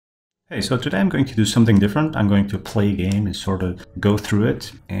Hey, so today I'm going to do something different. I'm going to play a game and sort of go through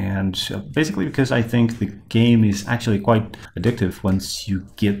it. And basically because I think the game is actually quite addictive once you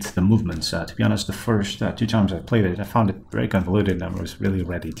get the movements. To be honest, the first 2 times I played it, I found it very convoluted and I was really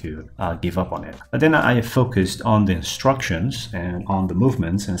ready to give up on it. But then I focused on the instructions and on the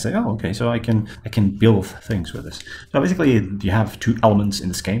movements and say, oh, okay, so I can build things with this. So basically you have 2 elements in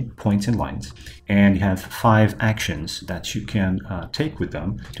this game, points and lines. And you have 5 actions that you can take with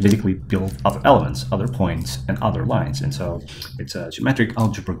them to basically build other elements, other points, and other lines. And so it's a geometric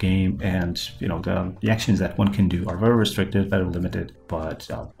algebra game, and the actions that one can do are very restricted, very limited. But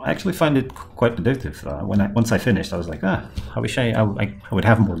I actually find it quite addictive. Once I finished, I was like, I wish I would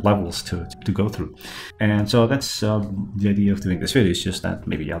have more levels to go through. And so that's the idea of doing this video. Is just that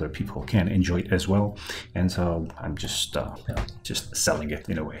maybe other people can enjoy it as well. And so I'm just selling it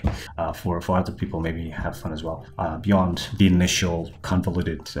in a way for other people maybe have fun as well, beyond the initial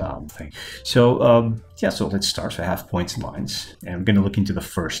convoluted thing. So so let's start. So I have points and lines, and we're going to look into the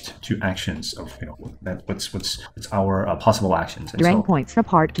first 2 actions of what's our possible actions. And Drag points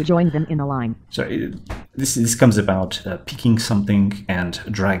apart to join them in a line. So this comes about picking something and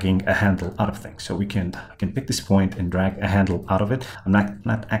dragging a handle out of things. So I can pick this point and drag a handle out of it. I'm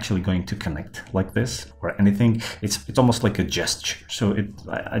not actually going to connect like this or anything. It's almost like a gesture. So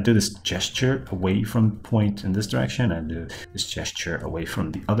I do this gesture away from the point in this direction and do this gesture away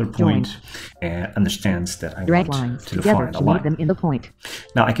from the other point, and understands that I drag want lines to together define a to line. meet them in the point.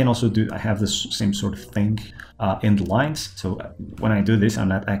 Now I can also I have this same sort of thing in the lines. So when I do this, I'm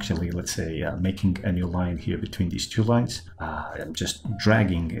not actually, let's say, making a new line here between these 2 lines. I'm just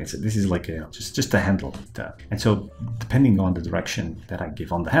dragging. This is like just a handle. And so depending on the direction that I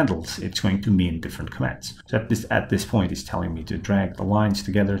give on the handles, it's going to mean different commands. So at this point, it's telling me to drag the lines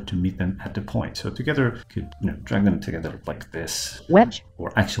together to meet them at the point. So together, could drag them together like this. Wedge.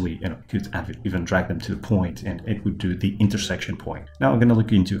 Or actually, could have it even drag them to the point, and it would do the intersection point. Now I'm going to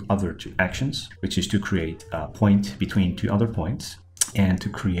look into other 2 actions, which is to create a point between 2 other points, and to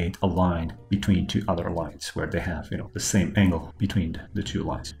create a line between 2 other lines where they have the same angle between the 2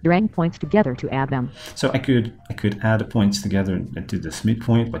 lines. Drag points together to add them. So I could add the points together into this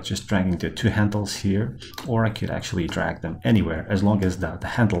midpoint by just dragging the 2 handles here, or I could actually drag them anywhere as long as the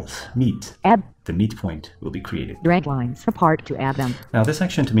handles meet. Add. The midpoint will be created. Drag lines apart to add them. Now this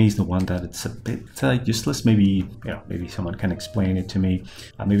action to me is the one that it's a bit useless. Maybe maybe someone can explain it to me.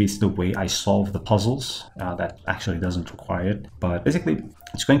 Maybe it's the way I solve the puzzles that actually doesn't require it. But basically,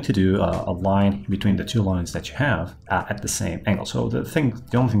 it's going to do a line between the 2 lines that you have at the same angle. So the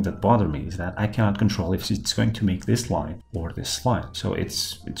only thing that bothers me is that I cannot control if it's going to make this line or this line. So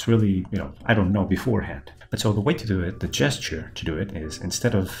it's really I don't know beforehand. But so the way to do it, the gesture to do it, is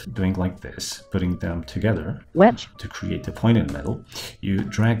instead of doing like this, putting them together, wedge, to create the point in the middle, you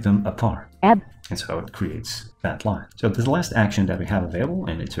drag them apart. Add. And so it creates that line. So the last action that we have available,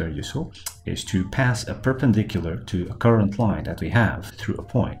 and it's very useful, is to pass a perpendicular to a current line that we have through a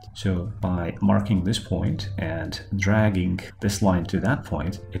point. So by marking this point and dragging this line to that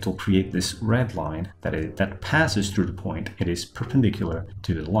point, it will create this red line that passes through the point. It is perpendicular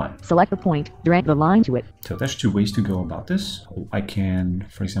to the line. Select the point, drag the line to it. So there's 2 ways to go about this. I can,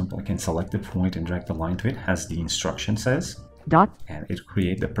 for example, I can select the point and drag the line to it, as the instruction says. Dot. And it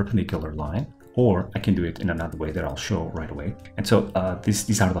create the perpendicular line. Or I can do it in another way that I'll show right away. And so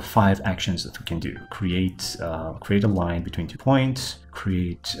these are the 5 actions that we can do. Create a line between 2 points,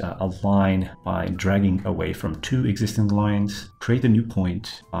 create a line by dragging away from 2 existing lines, create a new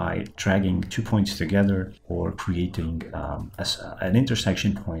point by dragging 2 points together, or creating an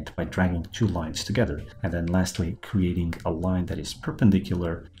intersection point by dragging 2 lines together. And then lastly, creating a line that is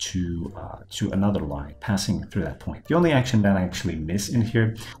perpendicular to another line passing through that point. The only action that I actually miss in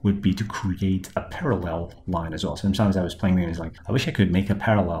here would be to create a parallel line as well. Sometimes I was playing games like, I wish I could make a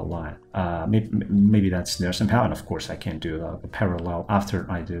parallel line. Maybe that's there somehow, and of course I can do a parallel after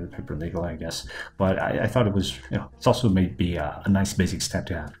I do the perpendicular, I guess. But I thought it was, it's also maybe a nice basic step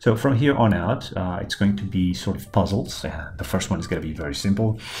to have. So from here on out, it's going to be sort of puzzles. The first one is going to be very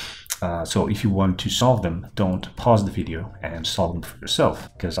simple. So if you want to solve them, don't pause the video and solve them for yourself,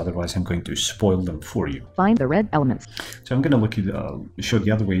 because otherwise I'm going to spoil them for you. Find the red elements. So I'm going to look at show the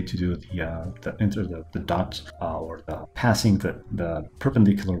other way to do the dot or the passing the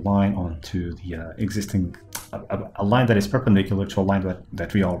perpendicular line onto the existing a line that is perpendicular to a line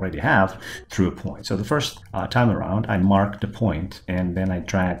that we already have through a point. So the first time around, I mark the point and then I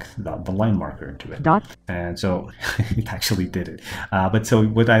drag the line marker into it. Dot. And so it actually did it. But so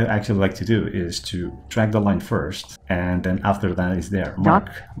what I actually like to do is to drag the line first, and then after that is there,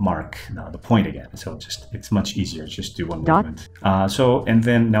 mark the point again. So it's much easier, just do one movement. And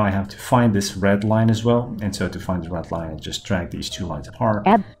then now I have to find this red line as well. And so to find the red line, I just drag these two lines apart,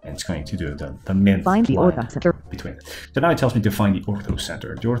 and it's going to do the mid Find the line orthocenter between it. So now it tells me to find the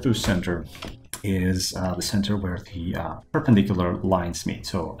orthocenter. The orthocenter is the center where the perpendicular lines meet.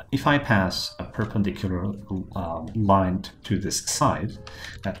 So if I pass a perpendicular line to this side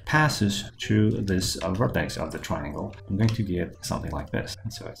that passes to this vertex of the triangle, I'm going to get something like this.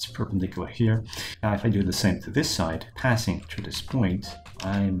 And so it's perpendicular here. Now if I do the same to this side, passing to this point,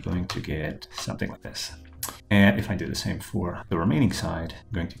 I'm going to get something like this. And if I do the same for the remaining side,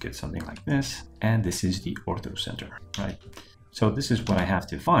 I'm going to get something like this. And this is the orthocenter, right? So this is what I have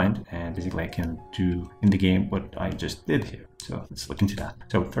to find, and basically I can do in the game what I just did here. So let's look into that.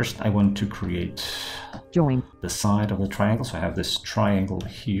 So first I want to create join the side of the triangle. So I have this triangle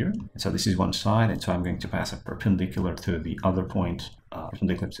here. And so this is one side, and so I'm going to pass a perpendicular to the other point,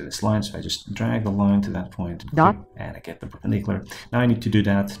 perpendicular to this line. So I just drag the line to that point, and I get the perpendicular. Now I need to do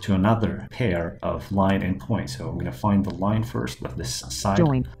that to another pair of line and point. So I'm going to find the line first of this side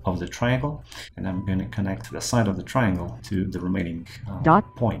of the triangle, and I'm going to connect the side of the triangle to the remaining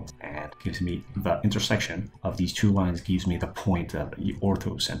point, and gives me the intersection of these two lines, gives me the point of the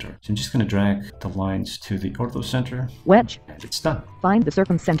orthocenter. So I'm just going to drag the lines to the orthocenter, wedge, and it's done. Find the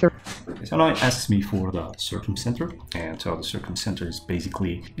circumcenter. Okay, so now it asks me for the circumcenter, and so the circumcenter is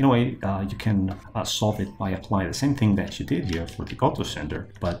basically, in a way, you can solve it by applying the same thing that you did here for the orthocenter,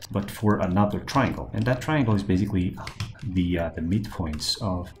 but for another triangle, and that triangle is basically the midpoints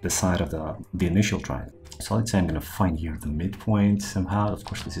of the side of the initial triangle. So let's say I'm going to find here the midpoint somehow. Of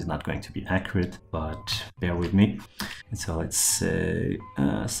course, this is not going to be accurate, but bear with me. And so let's say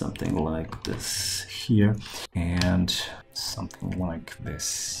something like this here, and something like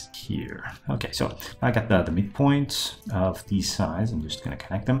this here. Okay, so I got the midpoints of these sides. I'm just going to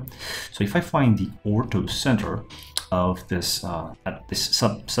connect them. So if I find the orthocenter of this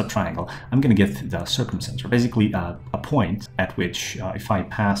sub triangle, I'm going to get the circumcenter, basically a point at which if I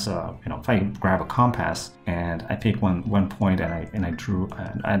pass if I grab a compass and I pick one point and I drew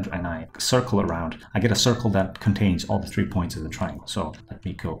and I circle around, I get a circle that contains all the 3 points of the triangle. So let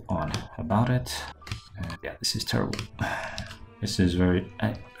me go on about it. Yeah, this is terrible. This is very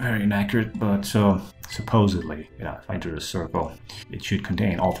inaccurate, but so supposedly, if I drew a circle, it should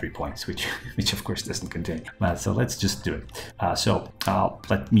contain all 3 points, which of course doesn't contain. But so let's just do it.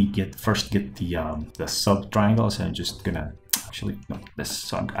 Let me first get the sub triangle. So I'm just gonna actually this.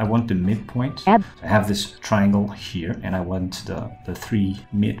 So I want the midpoint. I have this triangle here, and I want the 3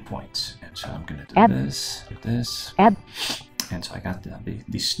 midpoints. And so I'm gonna do this. And so I got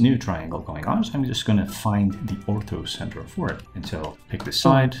this new triangle going on, so I'm just going to find the orthocenter for it. And so pick this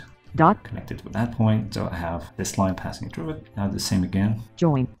side, connect it with that point. So I have this line passing through it. Now the same again.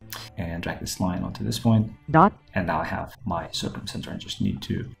 Join. And drag this line onto this point. And now I have my circumcenter. I just need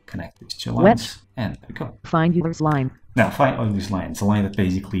to connect these two lines. Wedge. And there we go. Find Euler's line. Now, find Euler's line. It's a line that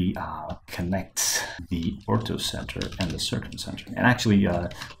basically connects the orthocenter and the circumcenter. And actually,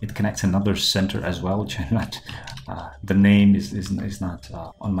 it connects another center as well, which I'm not. The name is not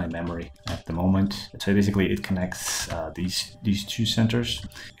on my memory at the moment. So basically, it connects these two centers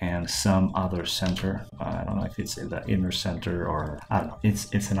and some other center. I don't know if it's the inner center or I don't know.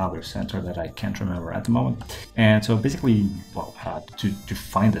 It's another center that I can't remember at the moment. And so basically, well, to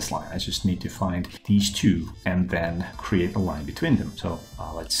find this line, I just need to find these two and then create a line between them. So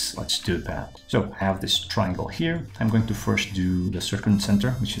let's do that. So I have this triangle here. I'm going to first do the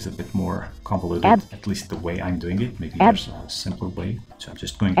circumcenter, which is a bit more convoluted, at least the way I'm doing it. Maybe there's a simpler way. So I'm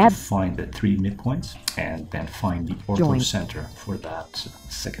just going to find the 3 midpoints and then find the orthocenter for that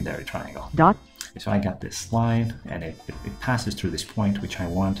secondary triangle. So I got this line, and it passes through this point, which I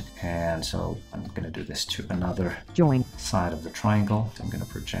want. And so I'm going to do this to another side of the triangle. So I'm going to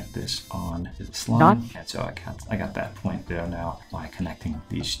project this on this line. And so I got that point there now by connecting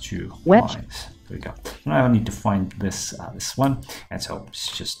these two lines. There we go. Now I need to find this one. And so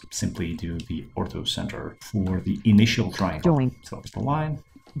just simply do the orthocenter for the initial triangle. So it's the line.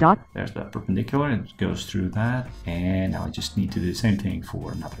 There's the perpendicular, and it goes through that. And now I just need to do the same thing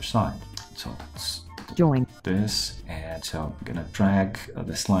for another side. So let's Join. this, and so I'm gonna drag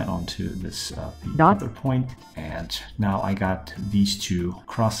this line onto this the Dot. other point, and now I got these two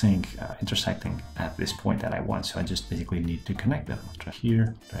crossing, intersecting at this point that I want. So I just basically need to connect them. Drag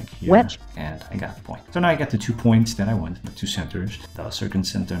here, Wedge. and I got the point. So now I got the 2 points that I want, the 2 centers, the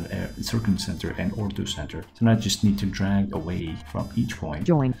circumcenter and orthocenter. So now I just need to drag away from each point.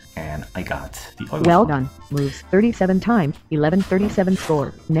 Join. And I got the other Well one. done. Moves 37 times. 1137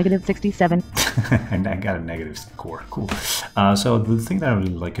 score. -67. And I got a negative score. Cool. So the thing that I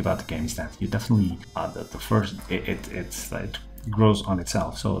really like about the game is that you definitely the first it's like grows on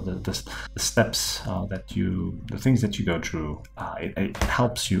itself. So the steps the things that you go through, it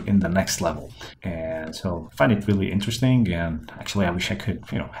helps you in the next level. And so I find it really interesting, and actually I wish I could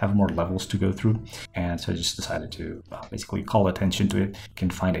have more levels to go through. And so I just decided to basically call attention to it. You can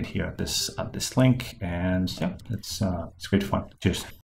find it here at this link, and yeah, it's great fun. Cheers.